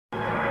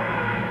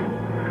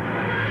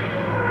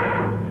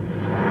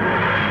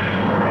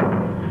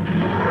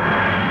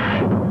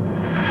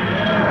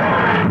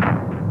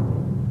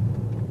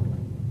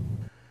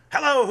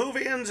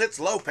friends,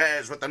 it's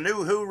Lopez with the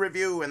New Who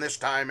review, and this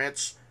time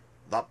it's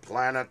The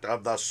Planet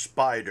of the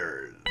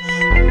Spiders.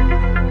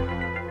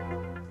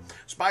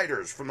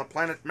 Spiders from the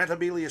planet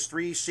Metebelis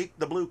 3 seek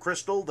the blue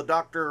crystal the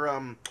Doctor,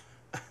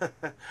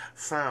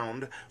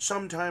 found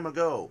some time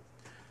ago.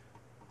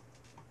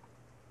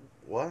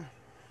 What?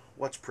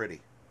 What's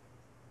pretty?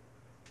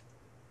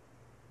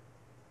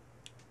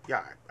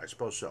 Yeah, I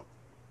suppose so.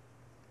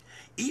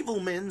 Evil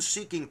men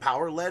seeking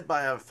power, led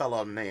by a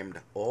fellow named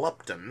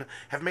Lupton,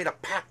 have made a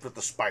pact with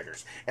the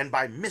spiders, and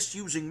by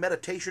misusing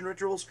meditation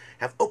rituals,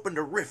 have opened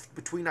a rift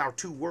between our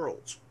two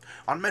worlds.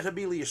 On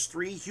Metebelis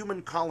 3,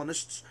 human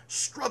colonists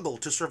struggle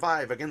to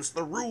survive against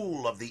the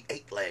rule of the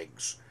Eight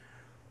Legs.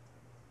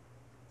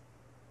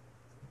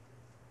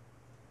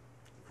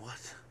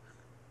 What?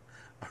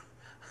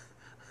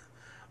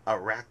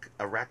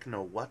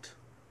 Arachno what?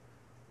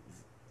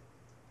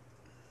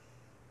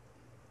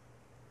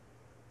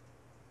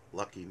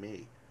 Lucky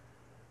me.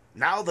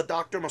 Now the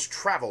Doctor must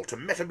travel to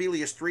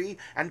Metebelis 3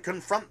 and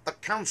confront the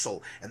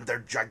Council and their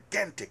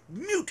gigantic,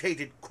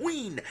 mutated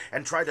queen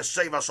and try to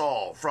save us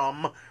all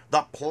from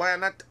the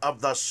Planet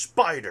of the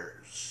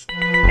Spiders.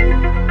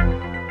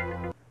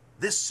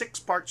 This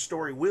 6-part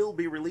story will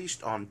be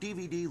released on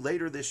DVD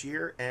later this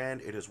year,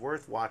 and it is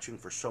worth watching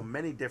for so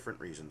many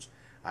different reasons.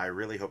 I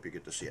really hope you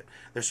get to see it.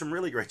 There's some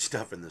really great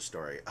stuff in this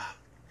story.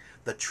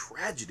 The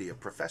tragedy of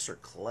Professor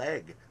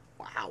Clegg.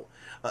 Wow.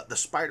 The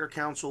Spider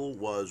Council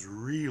was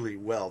really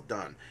well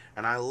done.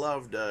 And I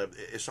loved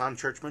Isan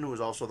Churchman, who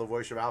was also the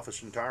voice of Alpha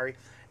Centauri,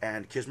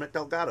 and Kismet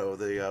Delgado,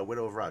 the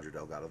widow of Roger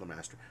Delgado, the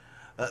Master.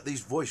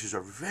 These voices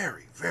are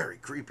very, very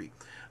creepy.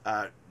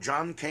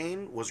 John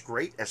Kane was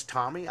great as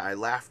Tommy. I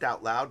laughed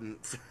out loud and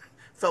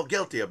felt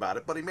guilty about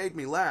it, but he made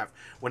me laugh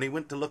when he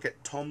went to look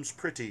at Tom's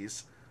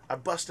Pretties. I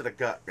busted a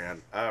gut,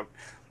 man.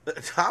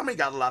 Tommy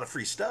got a lot of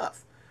free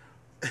stuff.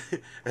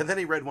 And then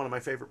he read one of my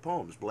favorite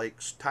poems,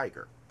 Blake's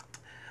Tiger.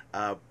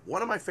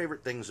 One of my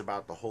favorite things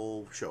about the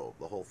whole show,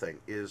 the whole thing,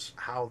 is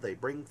how they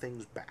bring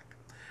things back.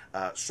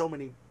 So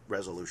many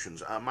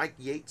resolutions. Mike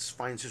Yates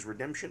finds his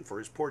redemption for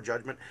his poor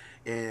judgment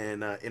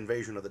in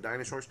Invasion of the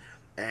Dinosaurs.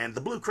 And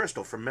the Blue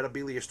Crystal from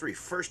Metebelis 3,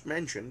 first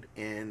mentioned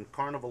in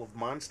Carnival of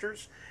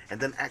Monsters,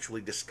 and then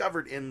actually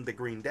discovered in The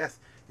Green Death,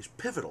 is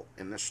pivotal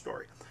in this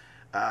story.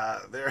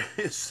 There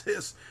is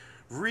this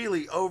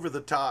really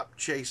over-the-top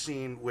chase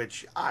scene,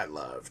 which I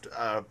loved.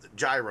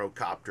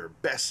 Gyrocopter,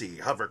 Bessie,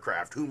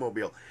 hovercraft,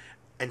 Whomobile.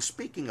 And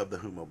speaking of the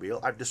Whomobile,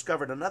 I've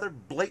discovered another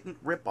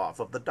blatant ripoff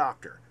of the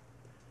Doctor.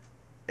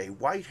 A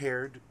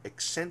white-haired,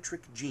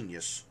 eccentric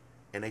genius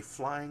in a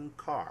flying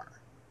car.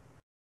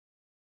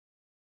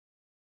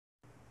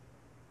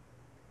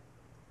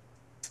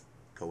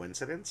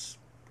 Coincidence?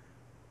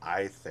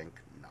 I think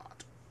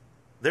not.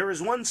 There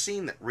is one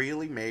scene that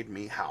really made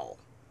me howl.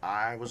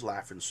 I was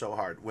laughing so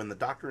hard when the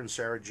Doctor and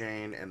Sarah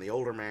Jane and the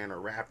older man are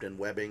wrapped in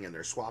webbing and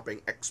they're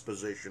swapping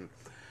exposition.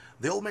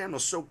 The old man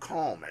was so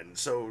calm and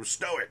so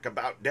stoic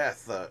about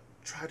death.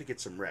 Try to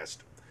get some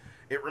rest.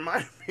 It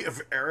reminded me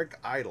of Eric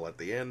Idle at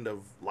the end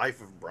of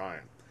Life of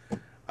Brian.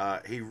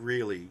 He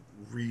really,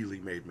 really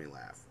made me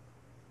laugh.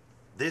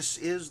 This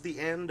is the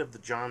end of the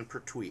John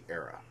Pertwee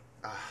era.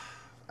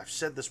 I've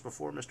said this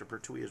before, Mr.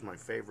 Pertwee is my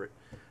favorite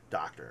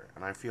Doctor,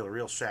 and I feel a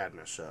real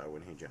sadness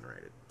when he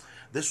generated.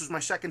 This was my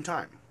second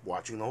time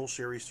watching the whole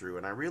series through,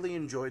 and I really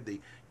enjoyed the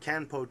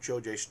Kanpo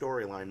Choje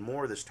storyline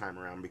more this time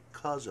around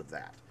because of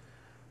that.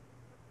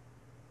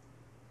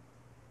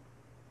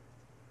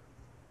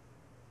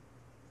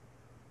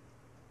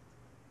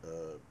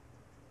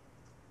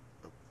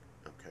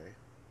 Okay.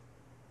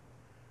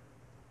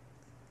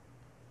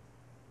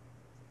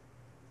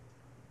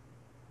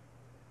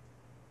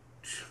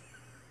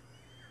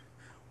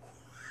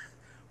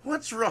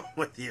 What's wrong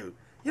with you?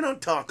 You don't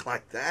talk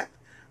like that.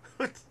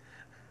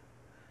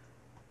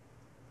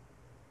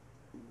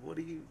 What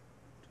are you...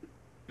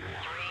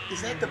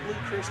 Is that the Blue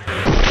Crystal?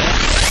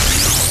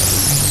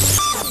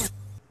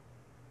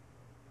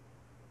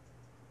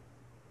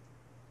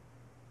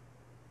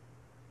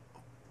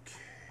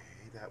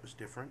 Okay, that was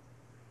different.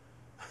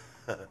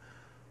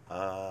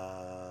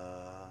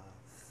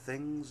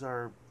 Things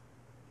are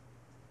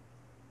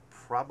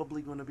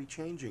probably going to be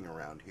changing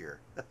around here.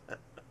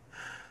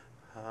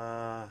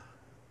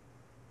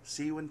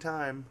 See you in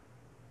time.